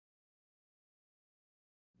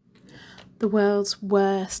The World's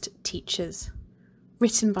Worst Teachers.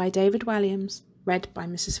 Written by David Walliams, read by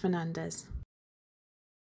Mrs Fernandes.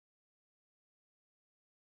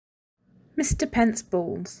 Mr Pent's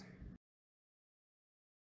Balls.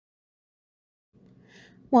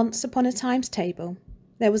 Once upon a times table,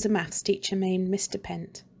 there was a maths teacher named Mr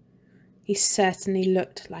Pent. He certainly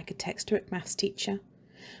looked like a textbook maths teacher,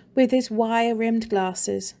 with his wire-rimmed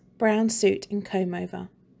glasses, brown suit and comb-over.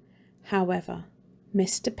 However,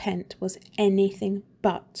 Mr Pent was anything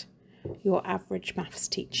but your average maths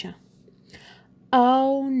teacher.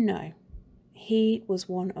 Oh no, he was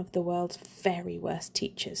one of the world's very worst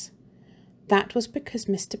teachers. That was because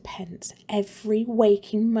Mr Pent's every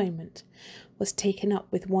waking moment was taken up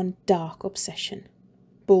with one dark obsession: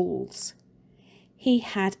 balls. He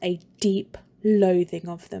had a deep loathing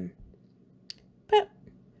of them. But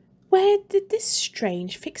where did this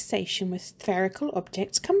strange fixation with spherical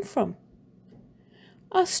objects come from?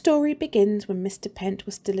 Our story begins when Mr Pent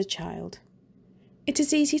was still a child. It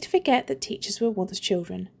is easy to forget that teachers were once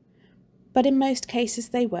children, but in most cases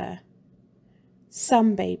they were.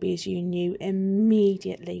 Some babies you knew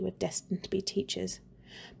immediately were destined to be teachers,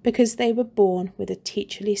 because they were born with a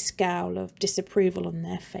teacherly scowl of disapproval on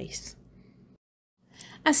their face.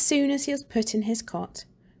 As soon as he was put in his cot,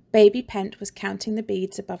 baby Pent was counting the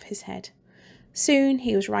beads above his head. Soon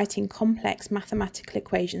he was writing complex mathematical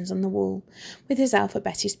equations on the wall with his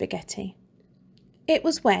alphabetic spaghetti. It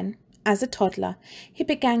was when, as a toddler, he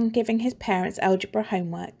began giving his parents algebra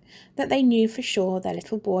homework that they knew for sure their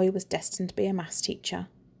little boy was destined to be a maths teacher.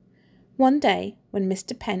 One day, when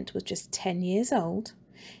Mr Pent was just 10 years old,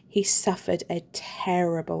 he suffered a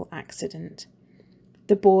terrible accident.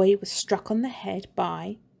 The boy was struck on the head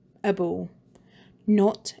by a ball.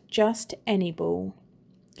 Not just any ball.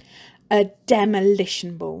 A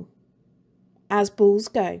demolition ball. As balls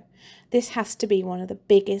go, this has to be one of the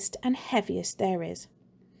biggest and heaviest there is.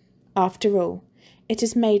 After all, it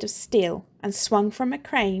is made of steel and swung from a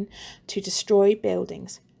crane to destroy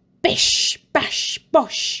buildings. Bish, bash,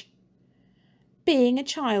 bosh! Being a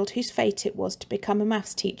child whose fate it was to become a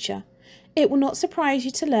maths teacher, it will not surprise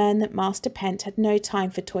you to learn that Master Pent had no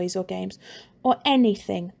time for toys or games, or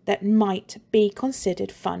anything that might be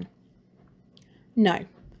considered fun. No.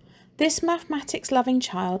 This mathematics-loving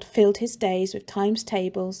child filled his days with times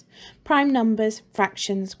tables, prime numbers,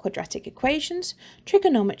 fractions, quadratic equations,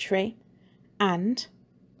 trigonometry, and,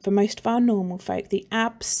 for most of our normal folk, the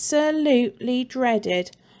absolutely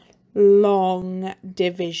dreaded long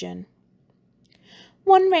division.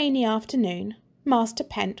 One rainy afternoon, Master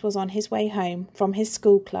Pent was on his way home from his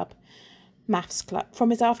from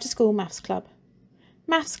his after-school maths club.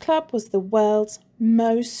 Maths club was the world's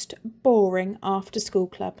most boring after-school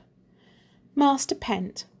club. Master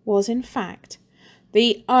Pent was, in fact,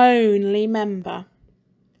 the only member.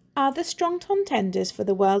 Other strong contenders for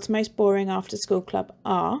the world's most boring after-school club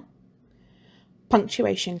are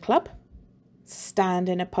Punctuation Club, Stand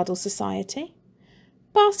in a Puddle Society,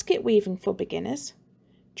 Basket Weaving for Beginners,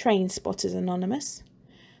 Train Spotters Anonymous,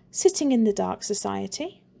 Sitting in the Dark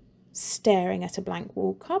Society, Staring at a Blank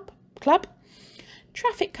Wall Club,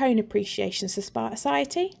 Traffic Cone Appreciation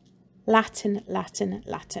Society,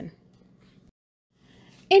 Latin.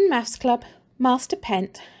 In Maths Club, Master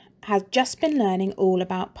Pent had just been learning all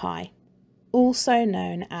about pi, also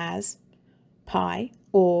known as pi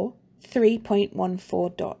or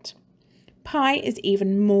 3.14 dot. Pi is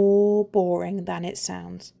even more boring than it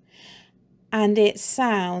sounds, and it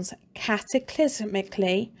sounds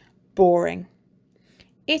cataclysmically boring.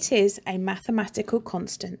 It is a mathematical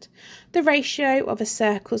constant, the ratio of a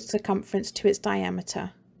circle's circumference to its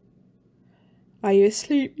diameter. Are you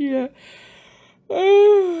asleep yet?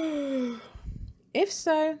 If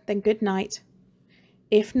so, then good night.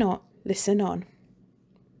 If not, listen on.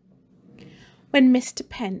 When Mr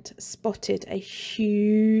Pent spotted a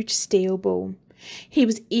huge steel ball, he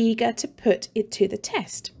was eager to put it to the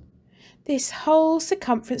test. This whole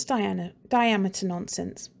circumference diameter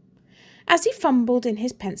nonsense. As he fumbled in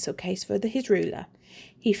his pencil case for his ruler,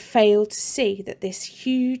 he failed to see that this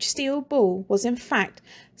huge steel ball was in fact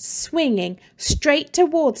swinging straight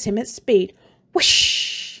towards him at speed.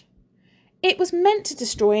 Whoosh! It was meant to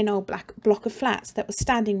destroy an old black block of flats that was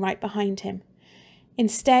standing right behind him.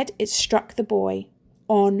 Instead, it struck the boy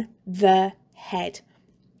on the head.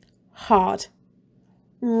 Hard.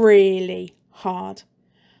 Really hard.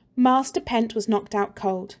 Master Pent was knocked out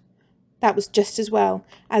cold. That was just as well,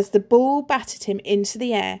 as the ball battered him into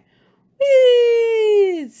the air.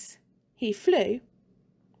 Whiz! He flew,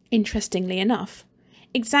 interestingly enough,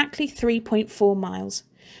 exactly 3.4 miles,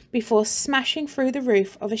 before smashing through the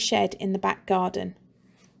roof of a shed in the back garden.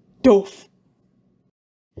 Duff!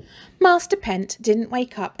 Master Pent didn't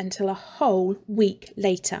wake up until a whole week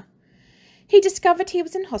later. He discovered he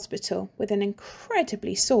was in hospital with an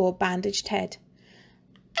incredibly sore bandaged head.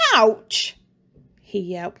 "Ouch!" he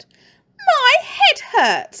yelped. "My head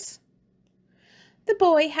hurts!" The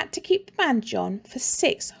boy had to keep the bandage on for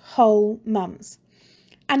 6 whole months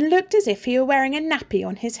and looked as if he were wearing a nappy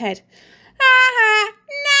on his head. "Ah,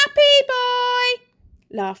 nappy boy!"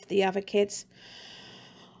 laughed the other kids.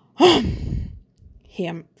 He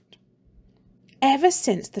humphed. Ever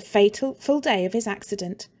since the fateful day of his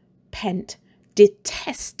accident, Pent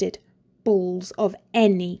detested balls of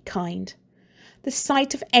any kind. The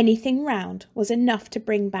sight of anything round was enough to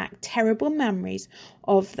bring back terrible memories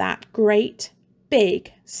of that great,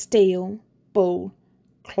 big steel ball.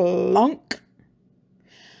 Clonk!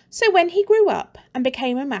 So when he grew up and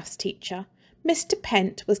became a maths teacher, Mr.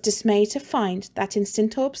 Pent was dismayed to find that in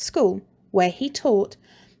St. Aub's school, where he taught,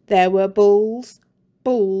 there were balls,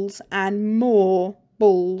 and more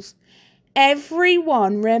balls, every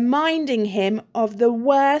one reminding him of the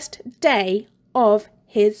worst day of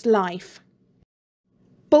his life.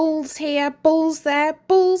 Balls here, balls there,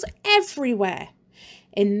 balls everywhere.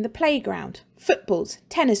 In the playground, footballs,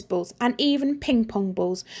 tennis balls, and even ping-pong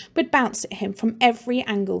balls would bounce at him from every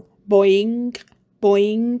angle. Boing,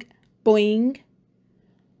 boing, boing.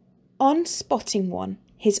 On spotting one,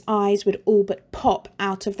 his eyes would all but pop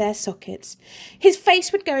out of their sockets. His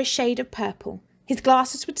face would go a shade of purple. His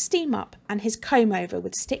glasses would steam up and his comb-over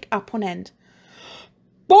would stick up on end.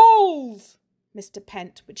 "Balls!" Mr.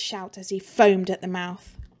 Pent would shout as he foamed at the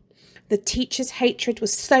mouth. The teacher's hatred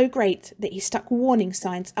was so great that he stuck warning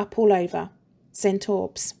signs up all over St.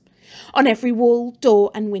 Aub's, on every wall,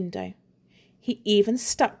 door and window. He even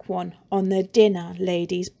stuck one on the dinner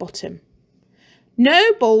lady's bottom.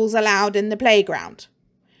 "No balls allowed in the playground.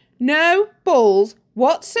 No balls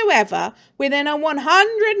whatsoever within a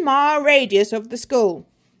 100-mile radius of the school."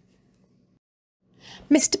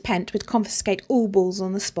 Mr. Pent would confiscate all balls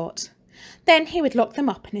on the spot. Then he would lock them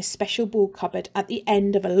up in his special ball cupboard at the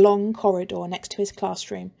end of a long corridor next to his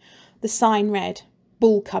classroom. The sign read,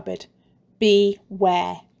 "Ball cupboard.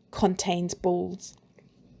 Beware. Contains balls."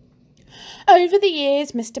 Over the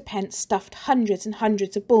years, Mr. Pent stuffed hundreds and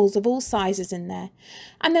hundreds of balls of all sizes in there,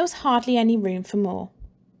 and there was hardly any room for more.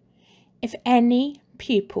 If any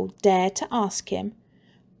pupil dared to ask him,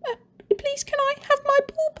 "Please, can I have my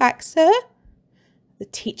ball back, sir?" the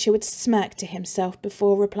teacher would smirk to himself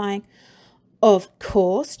before replying, "Of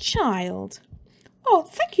course, child." "Oh,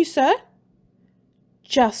 thank you, sir."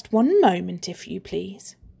 "Just one moment, if you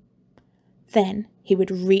please." Then he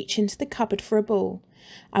would reach into the cupboard for a ball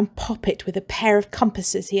and pop it with a pair of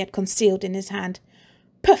compasses he had concealed in his hand.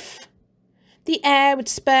 Puff! The air would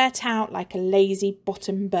spurt out like a lazy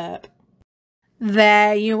bottom burp.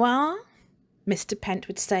 "There you are," Mr. Pent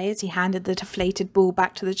would say as he handed the deflated ball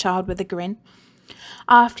back to the child with a grin.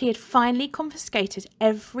 After he had finally confiscated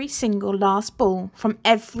every single last ball from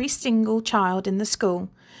every single child in the school,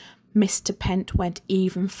 Mr. Pent went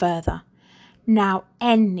even further. Now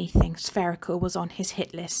anything spherical was on his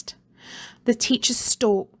hit list. The teachers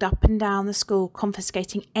stalked up and down the school,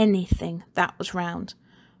 confiscating anything that was round.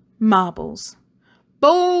 Marbles.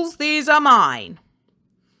 "Balls, these are mine."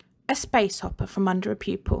 A space hopper from under a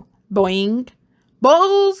pupil. Boing.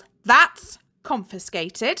 "Balls, that's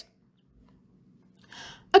confiscated."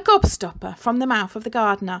 A gobstopper from the mouth of the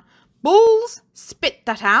gardener. "Balls, spit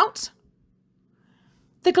that out."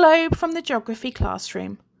 The globe from the geography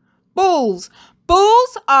classroom. "Balls,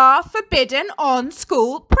 balls are forbidden on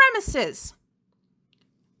school premises."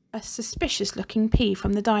 A suspicious-looking pea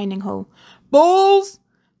from the dining hall. "Balls,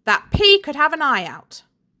 that pea could have an eye out."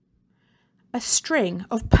 A string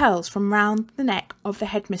of pearls from round the neck of the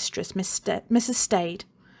headmistress, Mrs. Stade.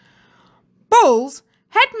 "Balls,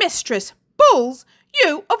 headmistress, balls,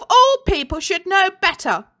 you of all people should know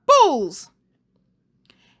better. Balls!"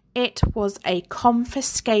 It was a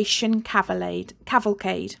confiscation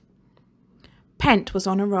cavalcade. Pent was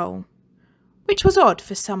on a roll, which was odd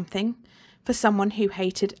for someone who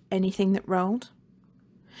hated anything that rolled.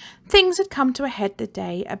 Things had come to a head the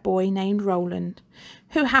day a boy named Roland,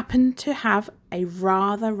 who happened to have a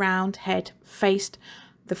rather round head, faced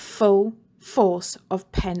the full force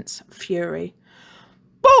of Pent's fury.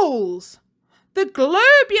 "Balls! The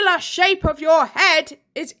globular shape of your head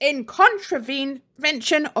is in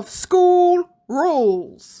contravention of school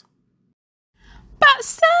rules." "But,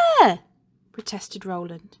 sir," protested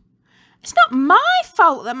Roland, "it's not my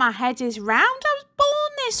fault that my head is round. I was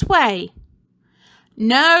born this way."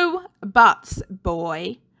 "No buts,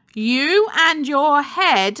 boy. You and your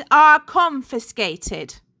head are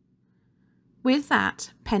confiscated." With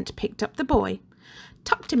that, Pent picked up the boy,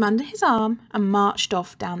 tucked him under his arm and marched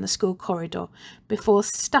off down the school corridor before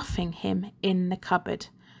stuffing him in the cupboard.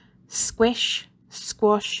 Squish,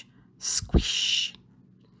 squash, squish.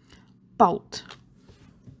 Bolt.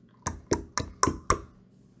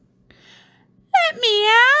 "Let me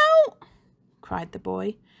out!" cried the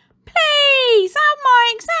boy. "Please, have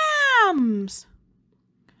my exams!"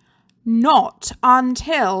 "Not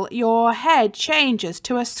until your head changes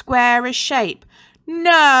to a squarish shape.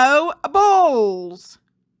 No balls!"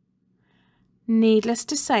 Needless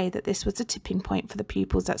to say that this was a tipping point for the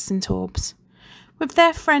pupils at St Aub's. With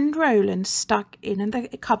their friend Roland stuck in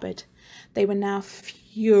the cupboard, they were now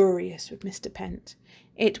furious with Mr Pent.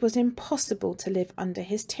 It was impossible to live under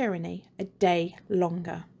his tyranny a day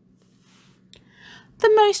longer.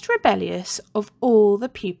 The most rebellious of all the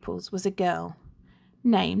pupils was a girl,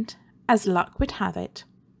 named, as luck would have it,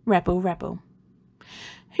 Rebel Rebel,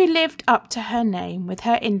 who lived up to her name with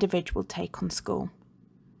her individual take on school.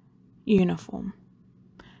 Uniform.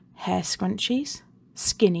 Hair scrunchies,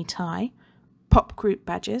 skinny tie, pop group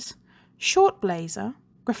badges, short blazer,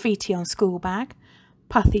 graffiti on school bag,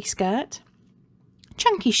 puffy skirt,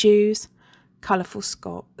 chunky shoes, colourful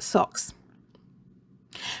socks.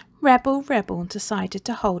 Rebel decided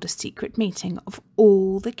to hold a secret meeting of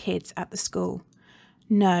all the kids at the school.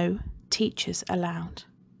 No teachers allowed.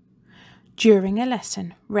 During a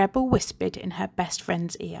lesson, Rebel whispered in her best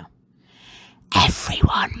friend's ear,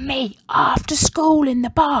 "Everyone meet after school in the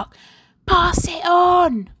park. Pass it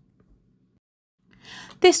on."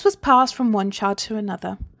 This was passed from one child to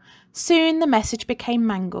another. Soon the message became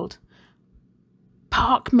mangled.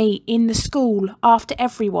 "Park meet in the school after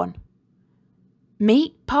everyone."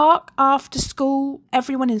 Meet, park, after school,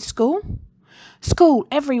 everyone in school? School,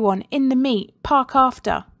 everyone, in the meet, park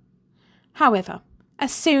after. However,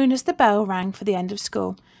 as soon as the bell rang for the end of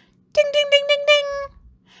school, ding, ding, ding, ding, ding,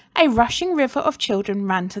 a rushing river of children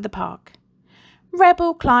ran to the park.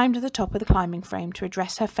 Rebel climbed to the top of the climbing frame to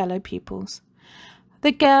address her fellow pupils.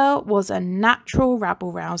 The girl was a natural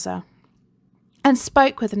rabble-rouser and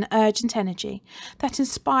spoke with an urgent energy that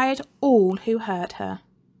inspired all who heard her.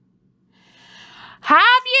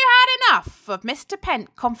 "Have you had enough of Mr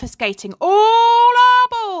Pent confiscating all our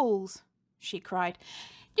balls?" she cried.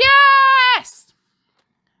 "Yes!"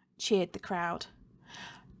 cheered the crowd.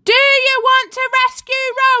 "Do you want to rescue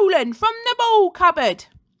Roland from the ball cupboard?"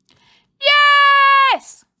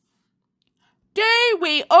 "Yes!" "Do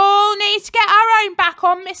we all need to get our own back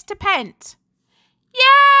on Mr Pent?"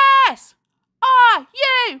 "Yes!" "Are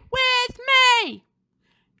you with me?"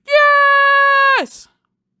 "Yes!"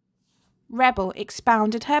 Rebel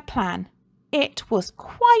expounded her plan. It was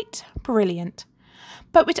quite brilliant,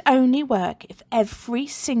 but would only work if every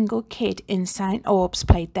single kid in St Aub's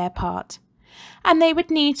played their part, and they would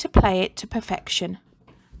need to play it to perfection.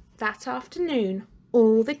 That afternoon,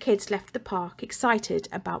 all the kids left the park excited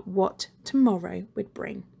about what tomorrow would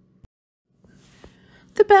bring.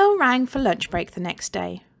 The bell rang for lunch break the next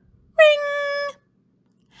day. Ring!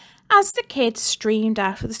 As the kids streamed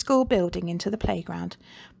out of the school building into the playground,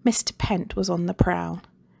 Mr Pent was on the prowl.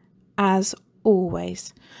 As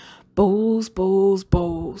always. "Balls, balls,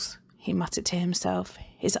 balls," he muttered to himself,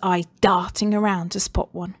 his eye darting around to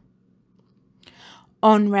spot one.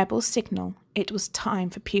 On Rebel's signal, it was time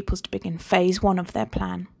for pupils to begin phase 1 of their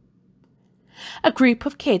plan. A group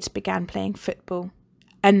of kids began playing football.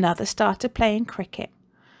 Another started playing cricket.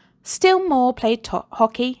 Still more played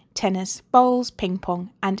hockey, tennis, bowls,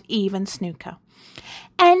 ping-pong, and even snooker.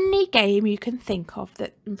 Any game you can think of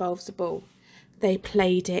that involves a ball. They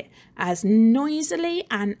played it as noisily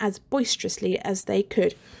and as boisterously as they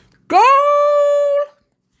could. "Goal!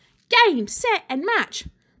 Game, set and match!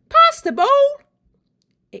 Pass the ball!"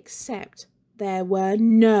 Except there were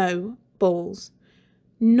no balls.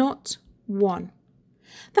 Not one.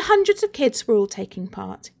 The hundreds of kids were all taking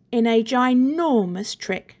part in a ginormous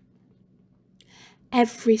trick.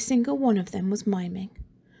 Every single one of them was miming.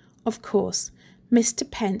 Of course, Mr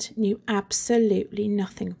Pent knew absolutely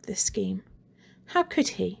nothing of this scheme. How could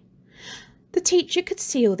he? The teacher could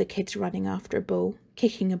see all the kids running after a ball,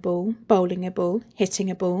 kicking a ball, bowling a ball, hitting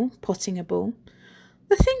a ball, potting a ball.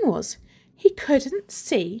 The thing was, he couldn't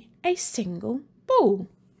see a single ball.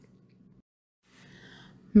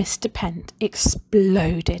 Mr Pent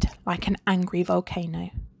exploded like an angry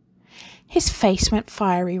volcano. His face went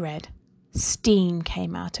fiery red. Steam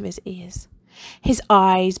came out of his ears. His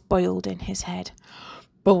eyes boiled in his head.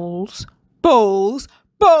 "Balls, balls,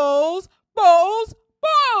 balls, balls,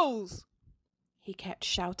 balls!" he kept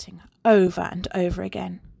shouting over and over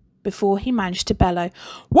again before he managed to bellow,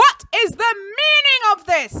 "What is the meaning of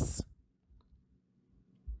this?"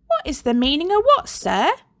 "What is the meaning of what,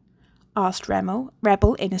 sir?" asked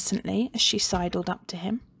Rebel innocently as she sidled up to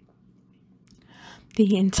him.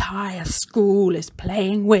 The entire school is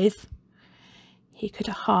playing with. He could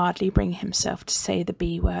hardly bring himself to say the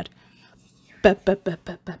B word.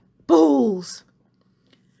 Balls.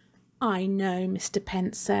 I know, Mr.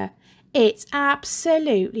 Pent, sir. It's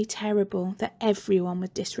absolutely terrible that everyone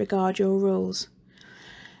would disregard your rules.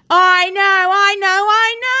 I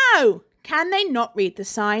know. Can they not read the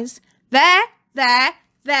signs? There, and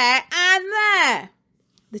there.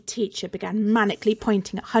 The teacher began manically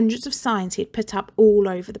pointing at hundreds of signs he had put up all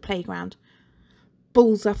over the playground.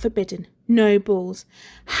 Balls are forbidden. No balls.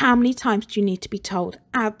 How many times do you need to be told?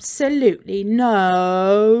 Absolutely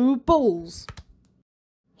no balls.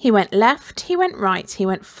 He went left, he went right, he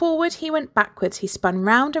went forward, he went backwards, he spun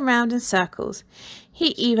round and round in circles.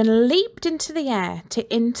 He even leaped into the air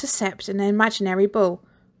to intercept an imaginary ball.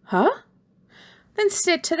 Huh? Then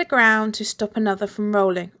slid to the ground to stop another from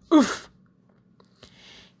rolling. Oof!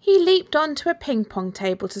 He leaped onto a ping-pong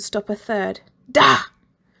table to stop a third. Dah!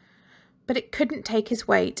 But it couldn't take his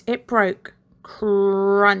weight. It broke.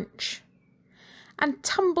 Crunch! And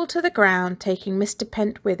tumbled to the ground, taking Mr.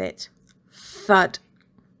 Pent with it. Thud!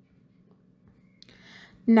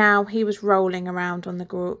 Now he was rolling around on the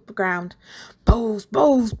ground. Balls,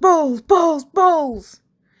 balls, balls, balls, balls!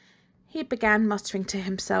 He began muttering to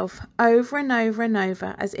himself over and over and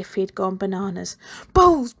over as if he had gone bananas.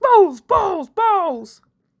 Balls, balls, balls, balls!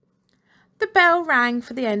 The bell rang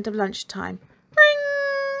for the end of lunchtime.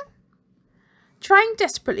 Ring! Trying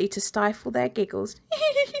desperately to stifle their giggles,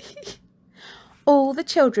 all the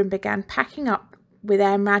children began packing up with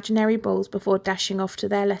their imaginary balls before dashing off to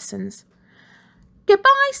their lessons.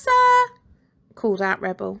 Goodbye, sir, called out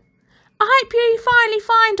Rebel. I hope you finally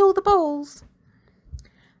find all the balls.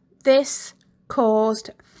 This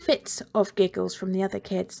caused fits of giggles from the other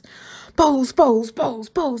kids. Balls, balls, balls,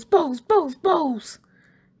 balls, balls, balls, balls,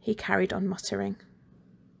 he carried on muttering.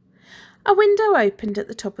 A window opened at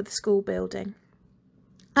the top of the school building,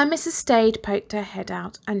 and Mrs. Stade poked her head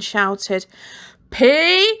out and shouted,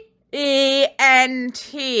 P-E-N-T.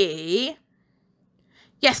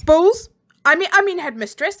 Yes, balls. I mean,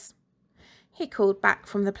 headmistress, he called back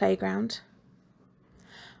from the playground.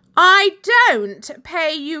 I don't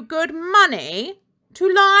pay you good money to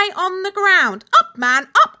lie on the ground. Up, man,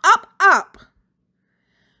 up, up, up.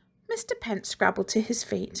 Mr. Pent scrabbled to his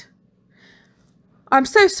feet. I'm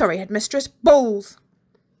so sorry, headmistress. Balls.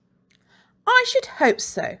 I should hope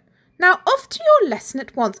so. Now off to your lesson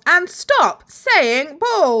at once and stop saying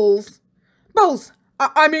balls. Balls.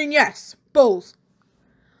 I mean, yes, balls.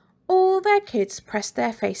 All their kids pressed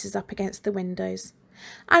their faces up against the windows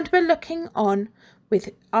and were looking on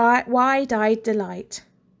with wide-eyed delight.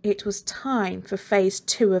 It was time for phase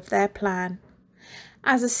 2 of their plan.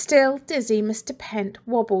 As a still dizzy Mr. Pent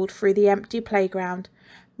wobbled through the empty playground,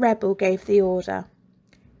 Rebel gave the order.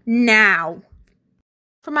 Now!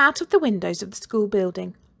 From out of the windows of the school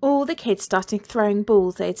building, all the kids started throwing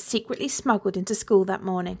balls they had secretly smuggled into school that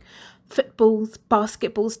morning. Footballs,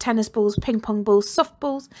 basketballs, tennis balls, ping-pong balls,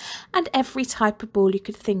 softballs, and every type of ball you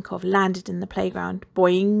could think of landed in the playground.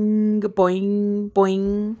 Boing, boing,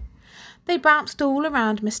 boing. They bounced all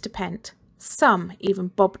around Mr. Pent. Some even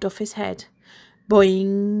bobbed off his head.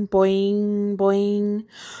 Boing, boing, boing.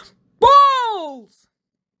 Balls!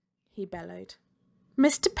 He bellowed.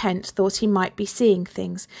 Mr. Pent thought he might be seeing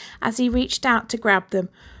things as he reached out to grab them.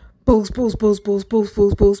 Balls, balls, balls, balls, balls,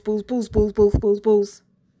 balls, balls, balls, balls, balls, balls, balls, balls.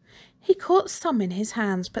 He caught some in his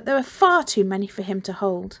hands, but there were far too many for him to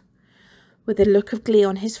hold. With a look of glee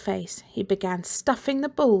on his face, he began stuffing the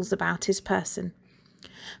balls about his person.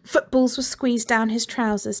 Footballs were squeezed down his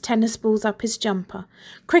trousers, tennis balls up his jumper,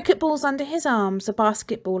 cricket balls under his arms, a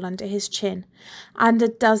basketball under his chin, and a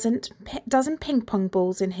dozen ping-pong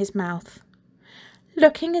balls in his mouth.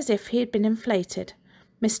 Looking as if he had been inflated,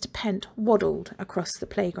 Mr. Pent waddled across the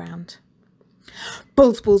playground.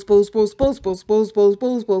 Balls, balls, balls, balls, balls, balls, balls, balls,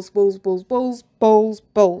 balls, balls, balls, balls, balls, balls,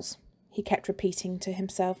 balls, he kept repeating to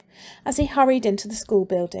himself as he hurried into the school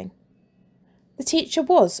building. The teacher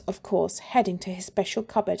was, of course, heading to his special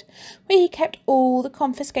cupboard, where he kept all the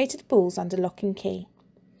confiscated balls under lock and key.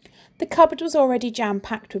 The cupboard was already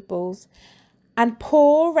jam-packed with balls, and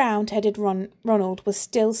poor round-headed Ronald was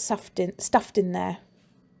still stuffed in there.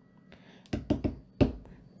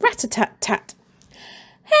 Rat-a-tat-tat.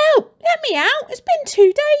 Help! Let me out! It's been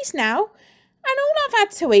 2 days now, and all I've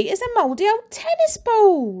had to eat is a mouldy old tennis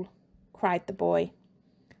ball, cried the boy.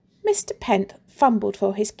 Mr. Pent fumbled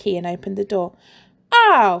for his key and opened the door.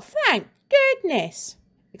 Oh, thank goodness,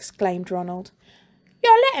 exclaimed Ronald.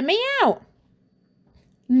 You're letting me out.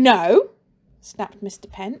 No, snapped Mr.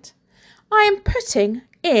 Pent. I am putting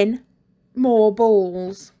in more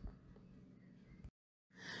balls.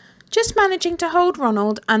 Just managing to hold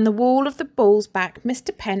Ronald and the wall of the balls back,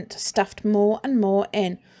 Mr. Pent stuffed more and more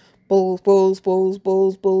in. Balls, balls, balls,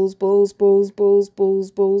 balls, balls, balls, balls, balls,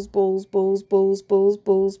 balls, balls, balls, balls, balls, balls,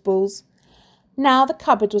 balls, balls. Now the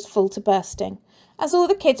cupboard was full to bursting. As all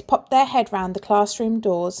the kids popped their head round the classroom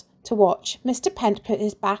doors to watch, Mr. Pent put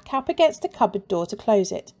his back up against the cupboard door to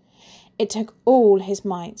close it. It took all his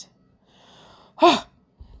might.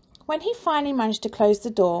 When he finally managed to close the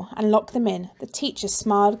door and lock them in, the teacher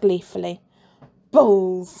smiled gleefully.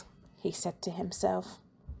 Balls, he said to himself.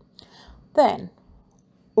 Then,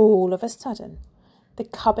 all of a sudden, the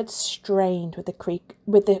cupboard strained with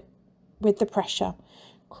the pressure.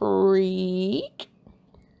 Creak.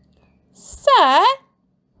 Sir,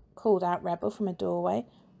 called out Rebel from a doorway.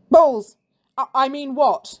 Balls! I mean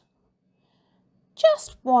what?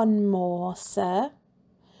 Just one more, sir.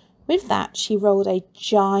 With that, she rolled a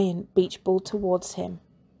giant beach ball towards him.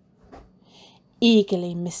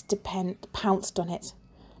 Eagerly, Mr. Pent pounced on it.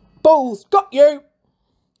 Balls! Got you!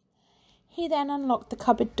 He then unlocked the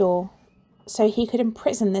cupboard door so he could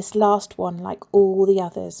imprison this last one like all the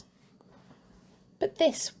others. But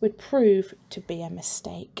this would prove to be a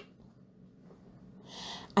mistake.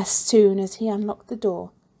 As soon as he unlocked the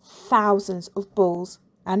door, thousands of balls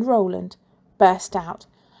and Roland burst out.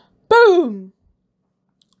 Boom!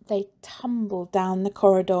 They tumbled down the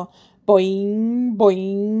corridor. Boing,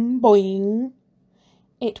 boing, boing.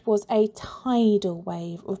 It was a tidal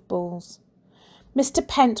wave of balls. Mr.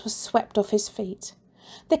 Pent was swept off his feet.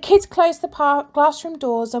 The kids closed the classroom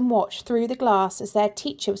doors and watched through the glass as their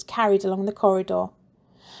teacher was carried along the corridor.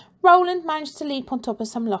 Roland managed to leap on top of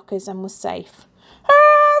some lockers and was safe.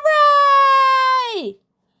 Hooray!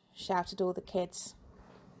 Shouted all the kids.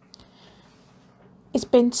 It's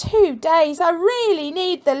been 2 days. I really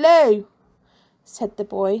need the loo, said the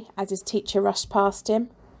boy as his teacher rushed past him.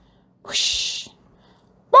 Whoosh!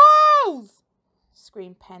 Balls!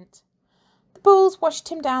 Screamed Pent. The balls washed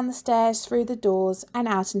him down the stairs, through the doors and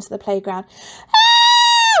out into the playground.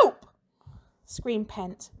 Help! Screamed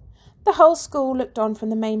Pent. The whole school looked on from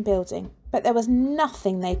the main building, but there was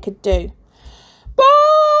nothing they could do.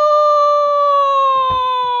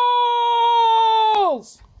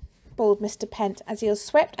 Balls! Bawled Mr. Pent as he was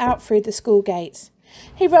swept out through the school gates.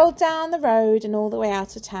 He rolled down the road and all the way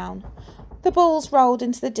out of town. The balls rolled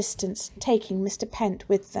into the distance, taking Mr. Pent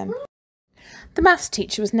with them. The maths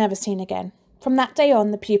teacher was never seen again. From that day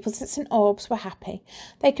on, the pupils at St. Aub's were happy.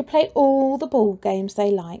 They could play all the ball games they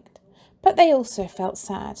liked, but they also felt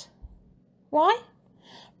sad. Why?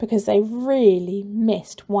 Because they really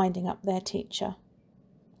missed winding up their teacher.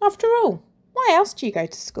 After all, why else do you go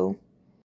to school?